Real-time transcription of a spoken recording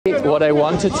What I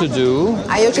wanted to do,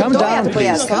 calm down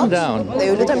please, calm down.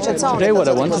 Today what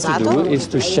I wanted to do is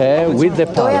to share with the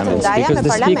parliament, because the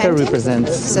speaker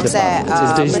represents the parliament,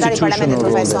 it's the institutional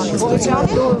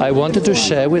role. I wanted to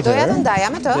share with her the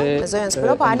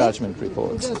enlargement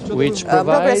report, which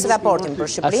provides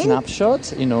a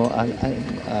snapshot,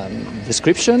 a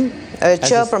description,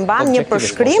 që përmban një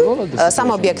përshkrim sa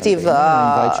më objektiv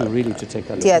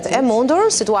tjetë e mundur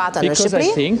situatën në Shqipëri,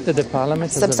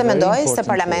 sepse mendoj se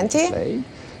parlamenti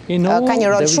ka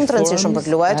një rol shumë të rëndësishëm për të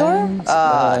luajtur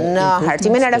në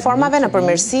hartimin e reformave, në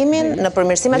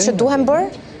përmirësimet që duhen bërë,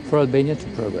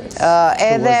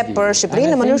 edhe për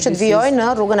Shqipërinë në mënyrë që të vijojë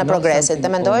në rrugën e progresit. Dhe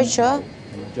mendoj që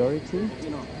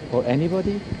or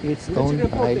anybody, it's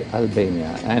owned by Albania.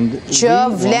 Që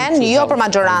vlen jo për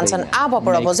majorancën apo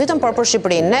për opozitën, por për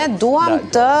Shqipërinë. Ne duam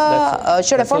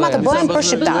që reformat të bëhen për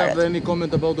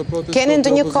shqiptarët. Keni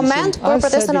ndonjë koment për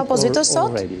protestën e opozitës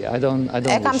sot?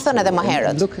 E kam thënë edhe më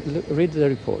herët. Read the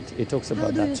report. It talks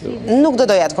about that too. Nuk do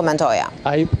doja të komentoja.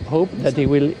 I hope that it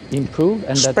will improve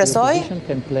and that the opposition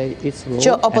can play its role.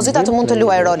 Që opozita të mund të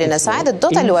luajë rolin e saj dhe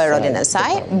do ta luajë rolin e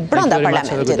saj brenda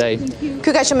parlamentit. Ky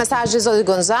ka qenë mesazhi i zotit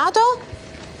Gonzato.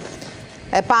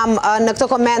 E pam në këtë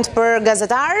koment për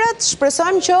gazetarët,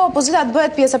 shpresojmë që opozita të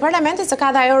bëhet pjesë e parlamentit, se ka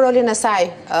dhe ajo rolin e saj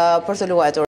për të luajtur.